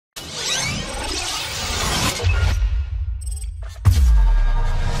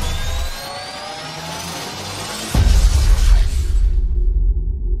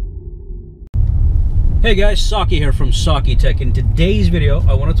Hey guys, Saki here from Saki Tech. In today's video,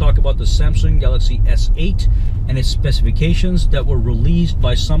 I want to talk about the Samsung Galaxy S8 and its specifications that were released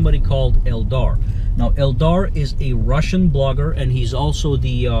by somebody called Eldar. Now, Eldar is a Russian blogger, and he's also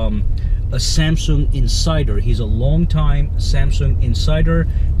the a Samsung insider. He's a long-time Samsung insider.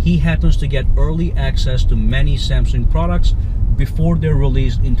 He happens to get early access to many Samsung products before they're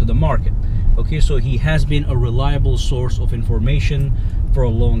released into the market. Okay, so he has been a reliable source of information for a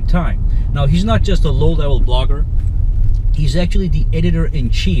long time. Now, he's not just a low-level blogger. He's actually the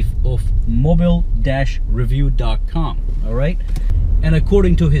editor-in-chief of mobile-review.com. all right, and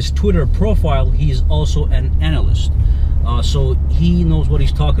according to his Twitter profile, he's also an analyst. So he knows what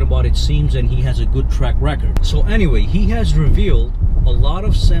he's talking about, it seems, and he has a good track record. So anyway, he has revealed a lot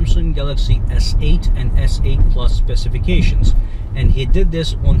of Samsung Galaxy S8 and S8 Plus specifications, and he did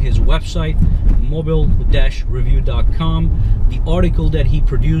this on his website, mobile-review.com. The article that he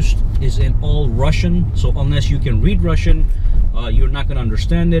produced is in all Russian, so unless you can read Russian, you're not going to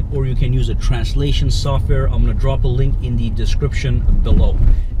understand it, or you can use a translation software. I'm going to drop a link in the description below.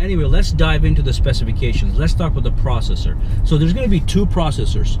 Anyway, let's dive into the specifications. Let's start with the processor. So there's going to be two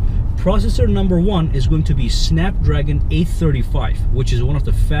processors. Processor number one is going to be Snapdragon 835, which is one of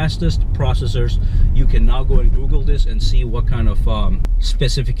the fastest processors. You can now go and Google this and see what kind of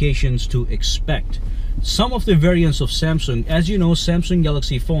specifications to expect. Some of the variants of Samsung, as you know, Samsung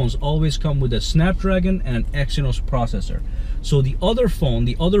Galaxy phones always come with a Snapdragon and an Exynos processor. So the other phone,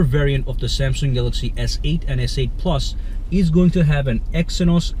 the other variant of the Samsung Galaxy S8 and S8 Plus is going to have an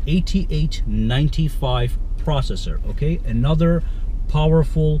Exynos 8895 processor. Okay, another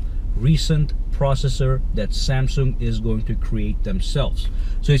powerful recent processor that Samsung is going to create themselves.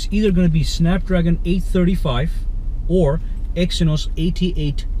 So it's either going to be Snapdragon 835 or Exynos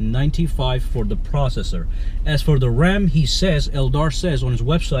 8895 for the processor. As for the RAM, he says, Eldar says on his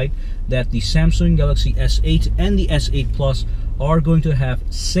website, that the Samsung Galaxy S8 and the S8 Plus are going to have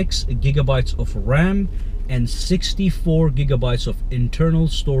 6 GB of RAM and 64 GB of internal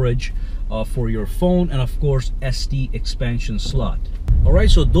storage for your phone, and of course SD expansion slot.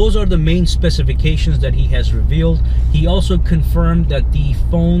 Alright, so those are the main specifications that he has revealed. He also confirmed that the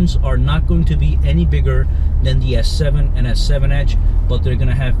phones are not going to be any bigger than the S7 and S7 Edge, but they're going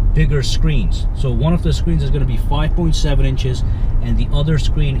to have bigger screens. So one of the screens is going to be 5.7 inches and the other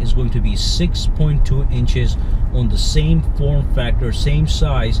screen is going to be 6.2 inches on the same form factor, same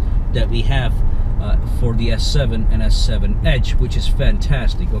size that we have for the S7 and S7 Edge, which is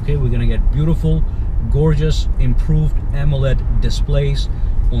fantastic. Okay, we're going to get beautiful, gorgeous, improved AMOLED displays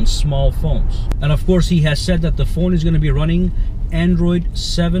on small phones. And of course, he has said that the phone is going to be running Android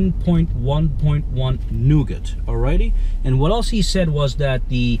 7.1.1 Nougat. Alrighty, and what else he said was that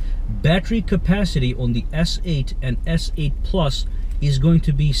the battery capacity on the S8 and S8 Plus is going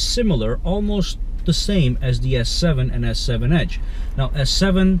to be similar, almost the same as the S7 and S7 Edge. Now,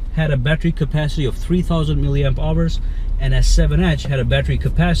 S7 had a battery capacity of 3000 milliamp hours, and S7 Edge had a battery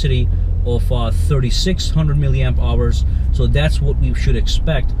capacity of 3600 milliamp hours. So that's what we should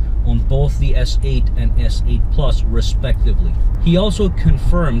expect on both the S8 and S8 Plus respectively. He also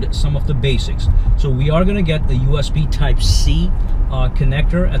confirmed some of the basics. So we are going to get a USB Type-C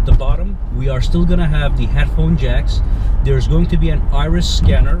connector at the bottom. We are still going to have the headphone jacks. There's going to be an iris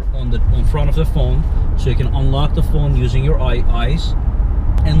scanner on front of the phone, so you can unlock the phone using your eyes.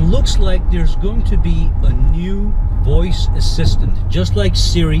 And looks like there's going to be a new voice assistant, just like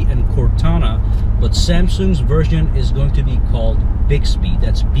Siri and Cortana, but Samsung's version is going to be called Bixby.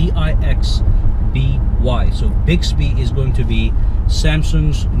 That's B-I-X-B-Y. So Bixby is going to be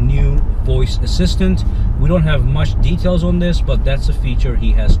Samsung's new voice assistant. We don't have much details on this, but that's a feature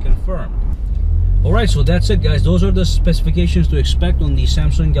he has confirmed. Alright, so that's it, guys. Those are the specifications to expect on the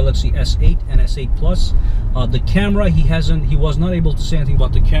Samsung Galaxy S8 and S8 Plus. The camera, he was not able to say anything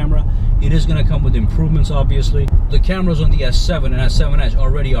about the camera. It is going to come with improvements, obviously. The cameras on the S7 and S7 Edge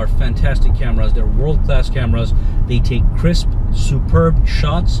already are fantastic cameras. They're world-class cameras. They take crisp, superb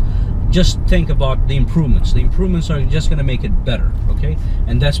shots. Just think about the improvements. The improvements are just going to make it better, okay?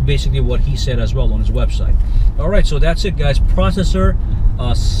 And that's basically what he said as well on his website. Alright, so that's it, guys. Processor,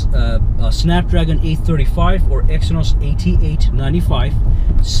 Snapdragon 835 or Exynos 8895,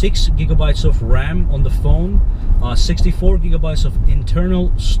 6 GB of RAM on the phone, 64 GB of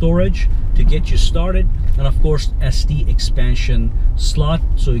internal storage to get you started, and of course SD expansion slot,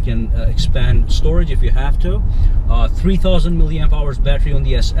 so you can expand storage if you have to. 3000 milliamp hours battery on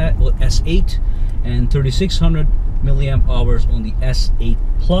the S8 and 3600 milliamp hours on the S8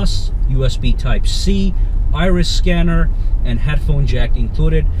 Plus. USB Type-C iris scanner and headphone jack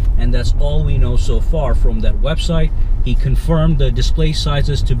included, and that's all we know so far from that website. He confirmed the display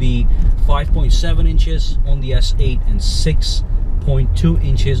sizes to be 5.7 inches on the S8 and 6.2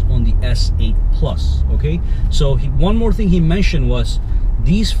 inches on the S8 Plus. Okay, so one more thing he mentioned was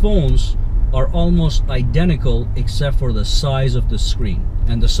these phones are almost identical except for the size of the screen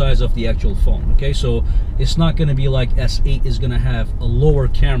and the size of the actual phone. Okay, so it's not going to be like S8 is going to have a lower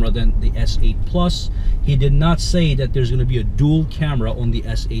camera than the S8 Plus. He did not say that there's going to be a dual camera on the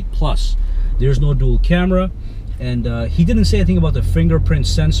S8 Plus. There's no dual camera, and he didn't say anything about the fingerprint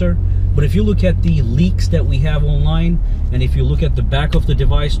sensor. But if you look at the leaks that we have online, and if you look at the back of the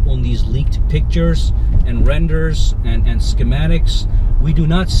device on these leaked pictures and renders and schematics, we do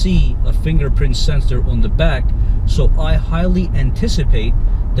not see a fingerprint sensor on the back. So I highly anticipate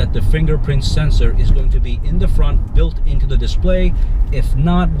that the fingerprint sensor is going to be in the front, built into the display. If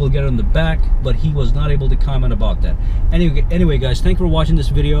not, we'll get it on the back, but he was not able to comment about that. Anyway guys, thank you for watching this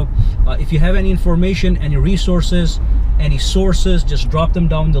video. If you have any information, any resources, any sources, just drop them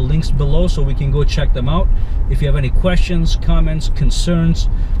down in the links below so we can go check them out. If you have any questions, comments, concerns,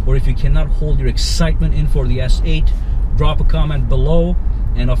 or if you cannot hold your excitement in for the S8, drop a comment below.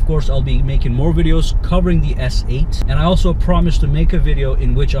 And of course, I'll be making more videos covering the S8. And I also promise to make a video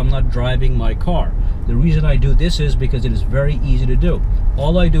in which I'm not driving my car. The reason I do this is because it is very easy to do.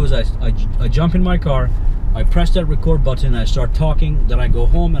 All I do is I jump in my car, I press that record button, and I start talking, then I go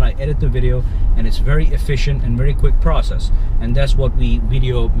home and I edit the video, and it's very efficient and very quick process. And that's what we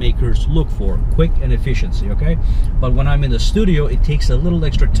video makers look for, quick and efficiency, okay? But when I'm in the studio, it takes a little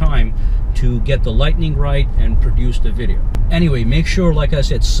extra time to get the lighting right and produce the video. Anyway, make sure, like I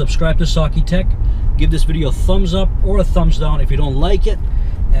said, subscribe to Saki Tech, give this video a thumbs up or a thumbs down if you don't like it,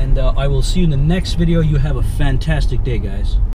 and I will see you in the next video. You have a fantastic day, guys.